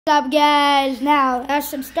What's up, guys? Now,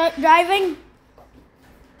 Ashton, start driving.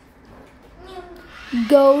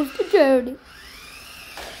 Goes to charity.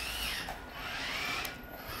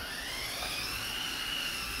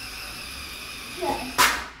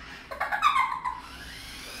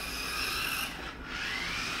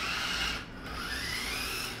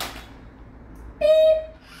 Beep.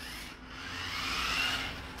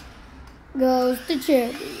 Goes to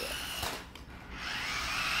charity.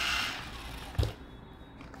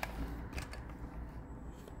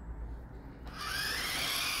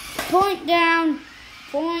 Point down.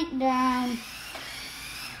 Point down.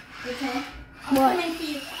 Okay. What?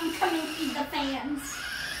 I'm coming for the fans.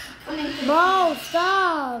 Bro,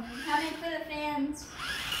 stop. I'm coming for the fans.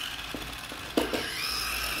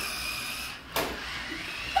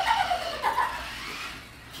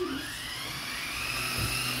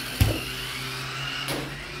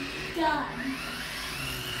 Done.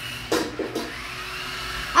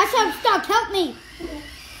 I said I'm stuck. Help me.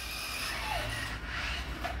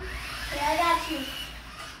 Yeah, I got you.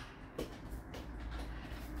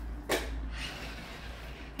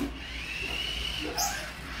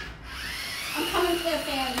 I'm coming for the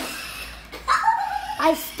fans.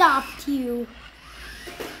 I stopped you.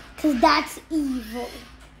 Because that's evil.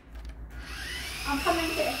 I'm coming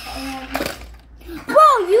for the fans.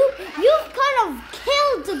 Bro, you've kind of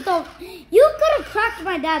killed the... You could have cracked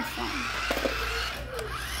my dad's phone.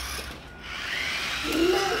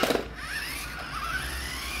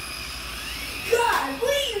 God,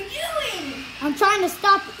 what are you doing? I'm trying to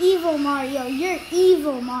stop evil Mario. You're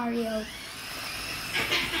evil Mario.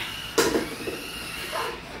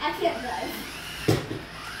 I can't drive.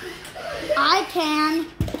 I can.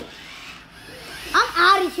 I'm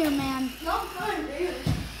out of here, man. No fun, dude.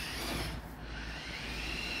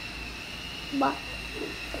 But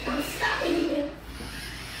I'm stopping you.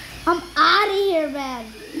 I'm out of here, man.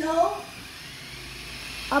 No.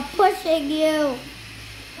 I'm pushing you.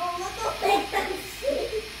 Oh, let the fans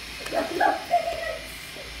see. Let the fans.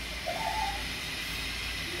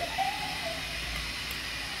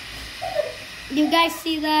 You guys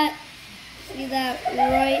see that? See that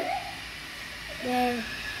right there?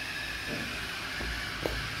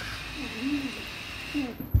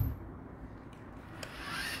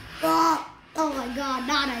 Oh my God,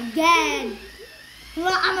 not again.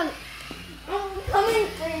 Well, I'm coming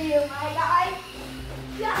for you, my guy.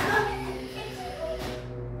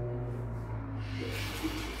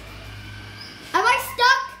 Am I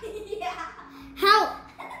stuck? Yeah. Help.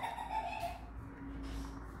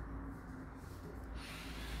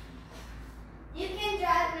 You can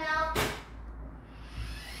drive now.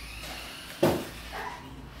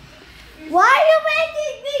 Why are you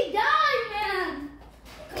making me die, man?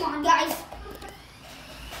 Come on, guys.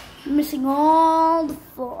 I'm missing all the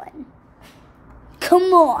fun.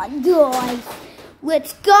 Come on, guys.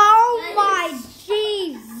 Let's go, my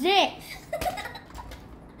Jesus.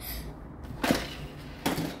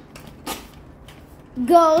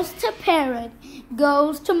 Goes to parent.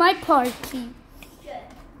 Goes to my party.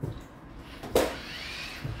 Good.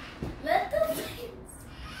 Let the fans.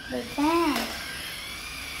 The fans.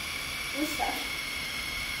 What's that?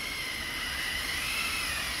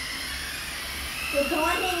 We're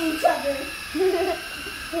blinding each other.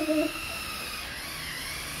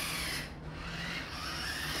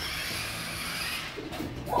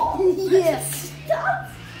 Oh, Yes.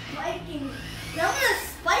 Stop spiking me. Now I'm gonna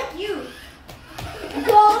spike you.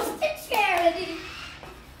 Goes to charity.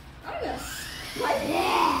 I'm gonna spike you.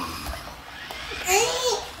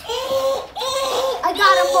 I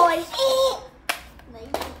got him, boys.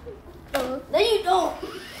 No, you don't.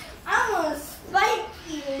 I'm gonna spike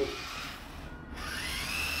you.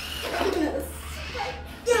 I'm gonna spike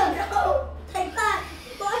you. No, take that.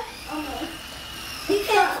 What? Oh no. You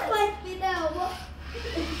can't spike me now. What?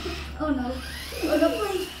 Oh no. Oh no,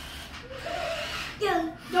 please. Yeah,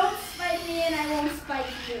 don't spike me and I won't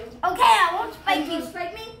spike you. Okay, I won't spike You you. won't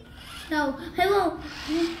spike me? No, I won't.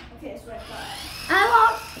 Okay, that's what I thought. I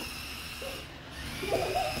won't.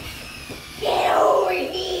 Get over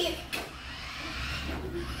here.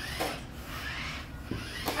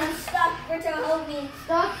 I'm stuck. Berto, help me.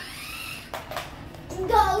 Stuck.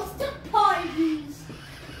 Goes to parties.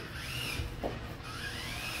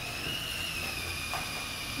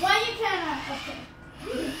 Why you can't? Okay.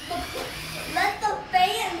 Let the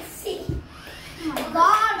fans see. Oh my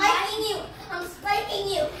God. I'm spiking you. I'm spiking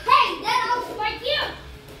you. Hey, then I'll spike you.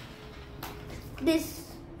 This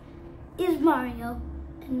is Mario,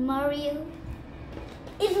 and Mario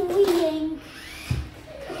is winning.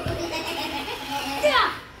 Yeah.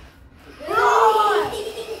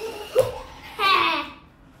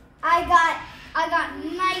 I got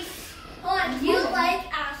nice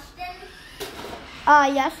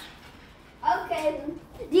Yes. Okay, then.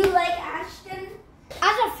 Do you like Ashton?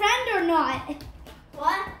 As a friend or not?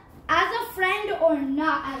 What? As a friend or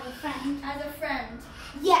not as a friend? As a friend.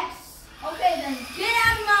 Yes. Okay, then get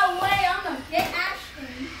out of my way. I'm gonna get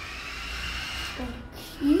Ashton.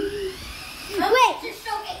 Wait. Just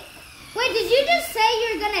so it. Wait, did you just say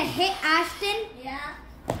you're gonna hit Ashton? Yeah.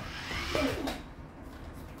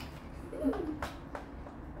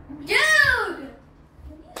 Dude!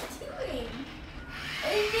 What are you doing?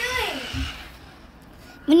 What are you doing?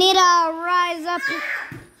 We need to rise up.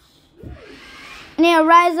 We need to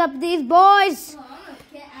rise up these boys. Oh, I'm gonna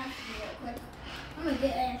get Ashton real quick. I'm gonna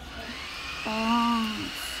get Ashton. Oh.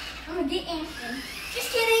 I'm gonna get Ashton. Just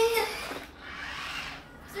kidding.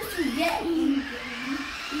 Just to get you.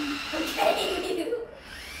 Okay.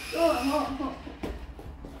 Oh.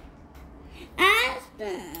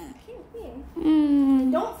 Ashton.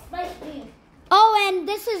 Don't fight me. Oh, and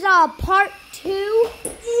this is part 2.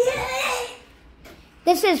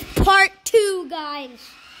 This is part 2, guys.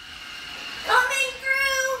 Coming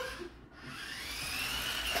through.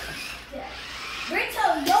 Rito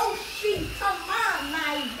Yoshi, come on,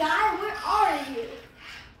 my guy. Where are you?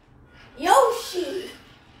 Yoshi.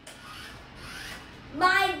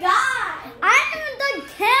 My guy. I'm the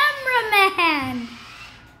cameraman.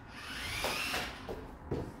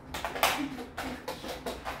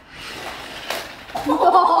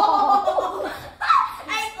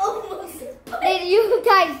 I almost spiked. Did you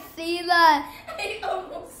guys see that? I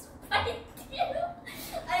almost spiked you.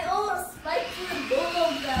 I almost spiked you with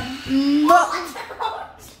bubble gum.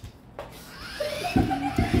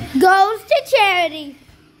 Goes to charity.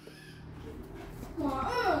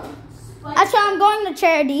 Spike. That's why I'm going to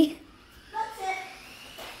charity. That's it.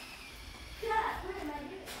 God, what am I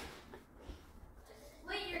doing?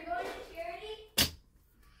 Wait, you're going to charity?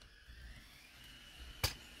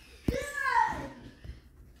 God!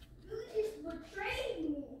 You just betrayed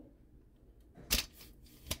me.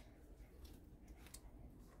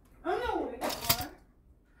 I know where you are.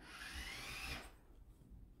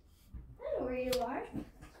 I know where you are.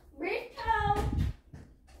 Rito!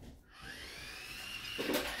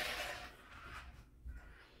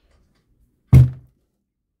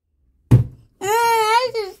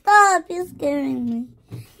 I just stop. You're scaring me.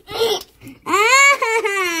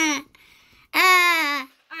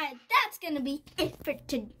 Alright, that's gonna be it for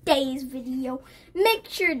today's video. Make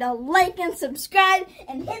sure to like and subscribe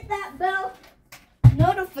and hit that bell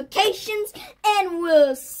notifications, and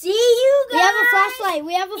we'll see you guys. We have a flashlight.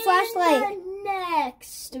 We have a flashlight. in the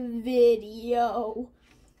next video.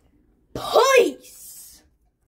 Peace.